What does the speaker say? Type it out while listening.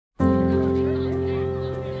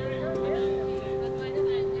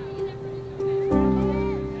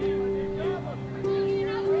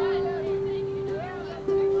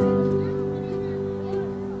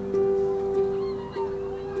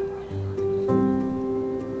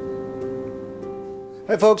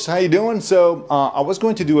Hey folks, how you doing? So I was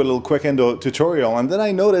going to do a little quick tutorial, and then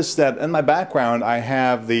I noticed that in my background I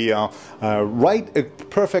have the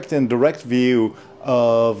perfect and direct view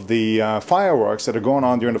of the fireworks that are going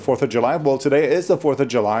on during the 4th of July. Well, today is the 4th of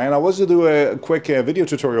July, and I was to do a quick video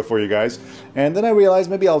tutorial for you guys, and then I realized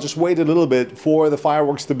maybe I'll just wait a little bit for the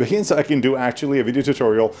fireworks to begin so I can do actually a video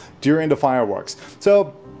tutorial during the fireworks.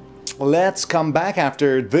 So let's come back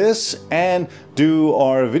after this and do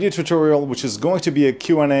our video tutorial, which is going to be a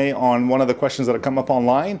Q&A on one of the questions that have come up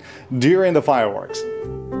online during the fireworks.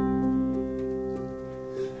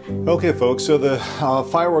 Okay folks, so the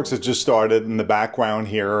fireworks has just started in the background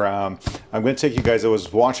here. I'm going to take you guys, I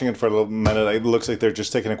was watching it for a little minute, it looks like they're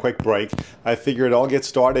just taking a quick break. I figured I'll get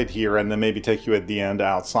started here and then maybe take you at the end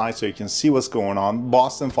outside so you can see what's going on.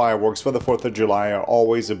 Boston fireworks for the 4th of July are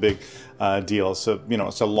always a big deal. So, you know,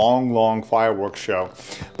 it's a long fireworks show.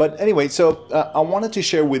 But anyway, so I wanted to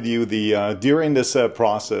share with you the during this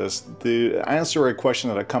process, to answer a question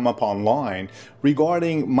that had come up online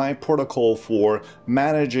regarding my protocol for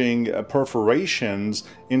managing perforations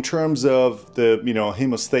in terms of the,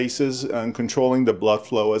 hemostasis and controlling the blood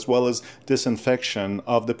flow, as well as disinfection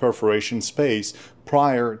of the perforation space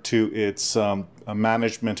prior to its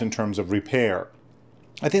management in terms of repair.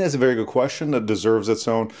 I think that's a very good question that deserves its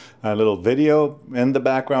own little video in the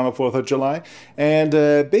background of 4th of July. And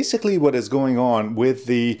basically what is going on with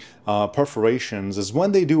the perforations is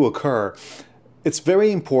when they do occur, it's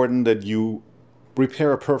very important that you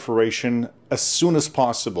repair a perforation as soon as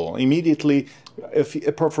possible. Immediately, if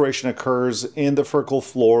a perforation occurs in the fecal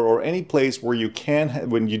floor or any place where you can,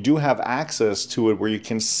 when you do have access to it, where you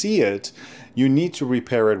can see it, you need to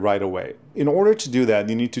repair it right away. In order to do that,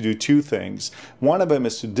 you need to do two things. One of them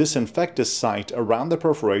is to disinfect the site around the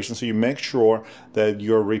perforation, so you make sure that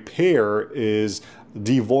your repair is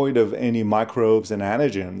devoid of any microbes and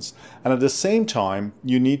antigens. And at the same time,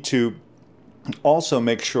 you need to also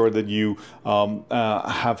make sure that you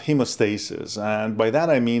have hemostasis, and by that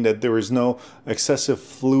I mean that there is no excessive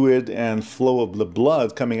fluid and flow of the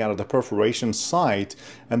blood coming out of the perforation site.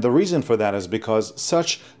 And the reason for that is because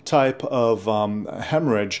such type of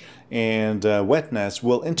hemorrhage and wetness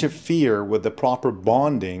will interfere with the proper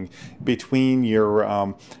bonding between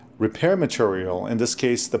your repair material, in this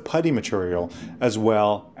case the putty material, as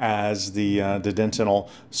well as the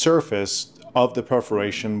dentinal surface of the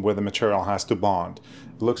perforation where the material has to bond.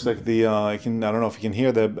 It looks like the I don't know if you can hear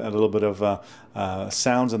a little bit of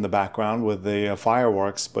sounds in the background with the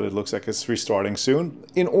fireworks, but it looks like it's restarting soon.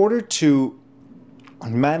 In order to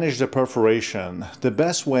manage the perforation, the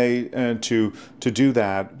best way to do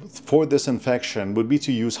that for disinfection would be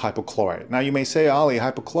to use hypochlorite. Now you may say, Ali,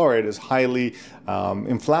 hypochlorite is highly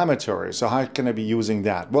inflammatory, so how can I be using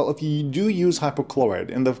that? Well, if you do use hypochlorite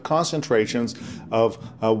in the concentrations of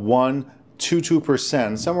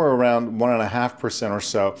 2%, somewhere around 1.5% or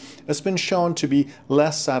so, it's been shown to be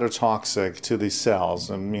less cytotoxic to the cells,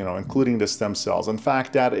 and including the stem cells. In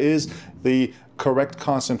fact, that is the correct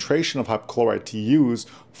concentration of hypochlorite to use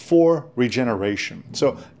for regeneration.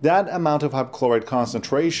 So that amount of hypochlorite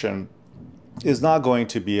concentration is not going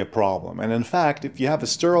to be a problem. And in fact, if you have a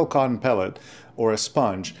sterile cotton pellet or a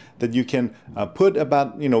sponge that you can put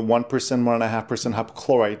about 1%, 1.5%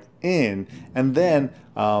 hypochlorite in, and then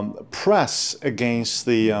press against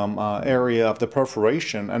the area of the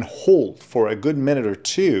perforation and hold for a good minute or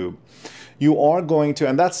two, you are going to,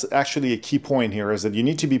 and that's actually a key point here, is that you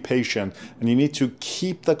need to be patient and you need to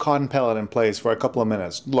keep the cotton pellet in place for a couple of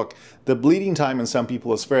minutes. Look, the bleeding time in some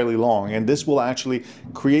people is fairly long, and this will actually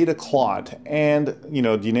create a clot and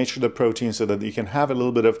denature the protein so that you can have a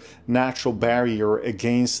little bit of natural barrier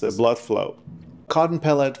against the blood flow. Cotton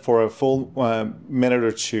pellet for a full minute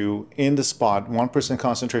or two in the spot, 1%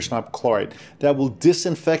 concentration of hypochlorite, that will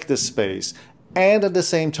disinfect the space and at the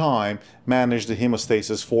same time manage the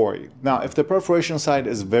hemostasis for you. Now, if the perforation site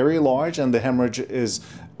is very large and the hemorrhage is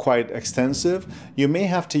quite extensive, you may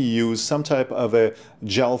have to use some type of a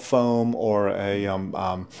gel foam or a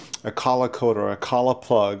Colacoat or a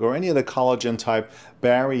Colaplug or any of the collagen type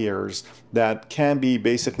barriers that can be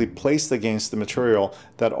basically placed against the material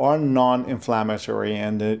that are non-inflammatory,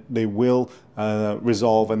 and they will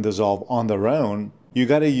resolve and dissolve on their own. You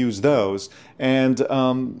got to use those, and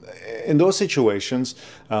in those situations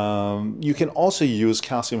you can also use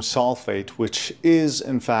calcium sulfate, which is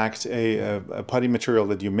in fact a putty material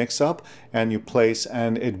that you mix up and you place,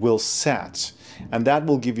 and it will set. and that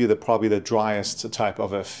will give you probably the driest type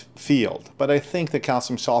of a field. But I think the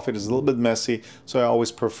calcium sulfate is a little bit messy, so I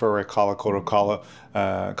always prefer a Colacoat or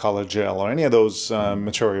Colagel or any of those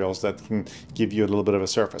materials that can give you a little bit of a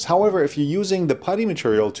surface. However, if you're using the putty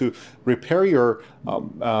material to repair your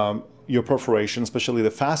your perforation, especially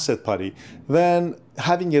the fast set putty, then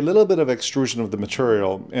having a little bit of extrusion of the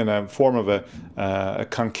material in a form of a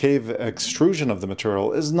concave extrusion of the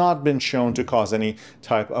material has not been shown to cause any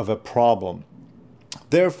type of a problem.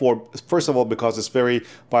 Therefore, first of all, because it's very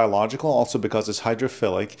biological, also because it's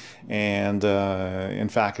hydrophilic, and in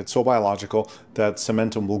fact, it's so biological that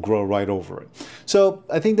cementum will grow right over it. So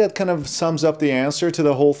I think that kind of sums up the answer to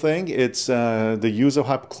the whole thing. It's the use of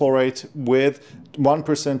hypochlorite with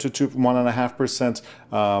 1% to 1.5%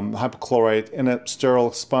 hypochlorite in a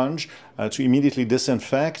sterile sponge to immediately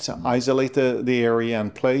disinfect, isolate the area,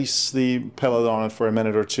 and place the pellet on it for a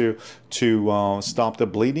minute or two to stop the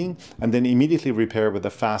bleeding, and then immediately repair with a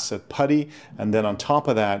fast set putty. And then on top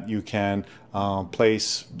of that, you can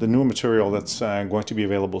place the new material that's going to be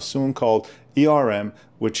available soon called ERM,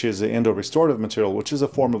 which is an endo-restorative material, which is a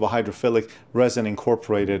form of a hydrophilic resin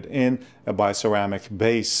incorporated in a bioceramic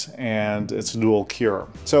base, and it's dual cure.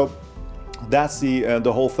 So that's the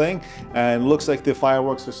whole thing, and it looks like the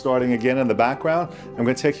fireworks are starting again in the background. I'm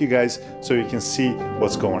going to take you guys so you can see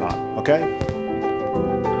what's going on, okay?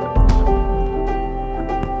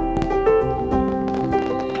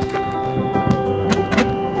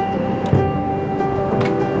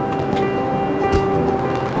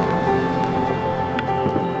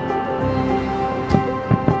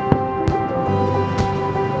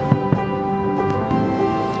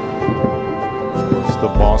 The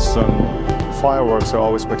Boston fireworks are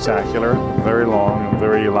always spectacular, very long and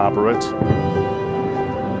very elaborate.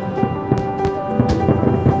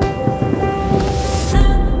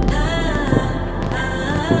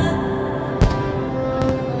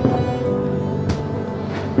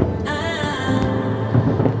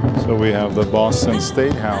 So we have the Boston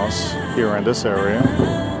State House here in this area,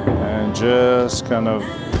 and just kind of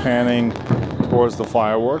panning towards the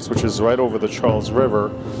fireworks, which is right over the Charles River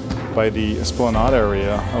by the Esplanade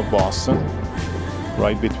area of Boston,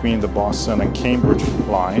 right between the Boston and Cambridge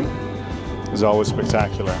line. Is always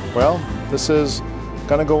spectacular. Well, this is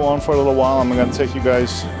gonna go on for a little while. I'm gonna take you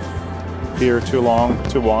guys here too long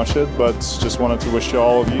to watch it, but just wanted to wish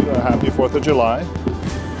all of you a happy 4th of July,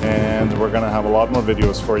 and we're gonna have a lot more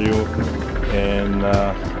videos for you in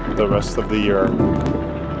the rest of the year.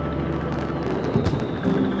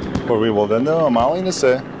 For we will then know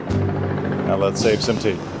Nasseh, and let's save some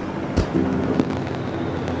tea.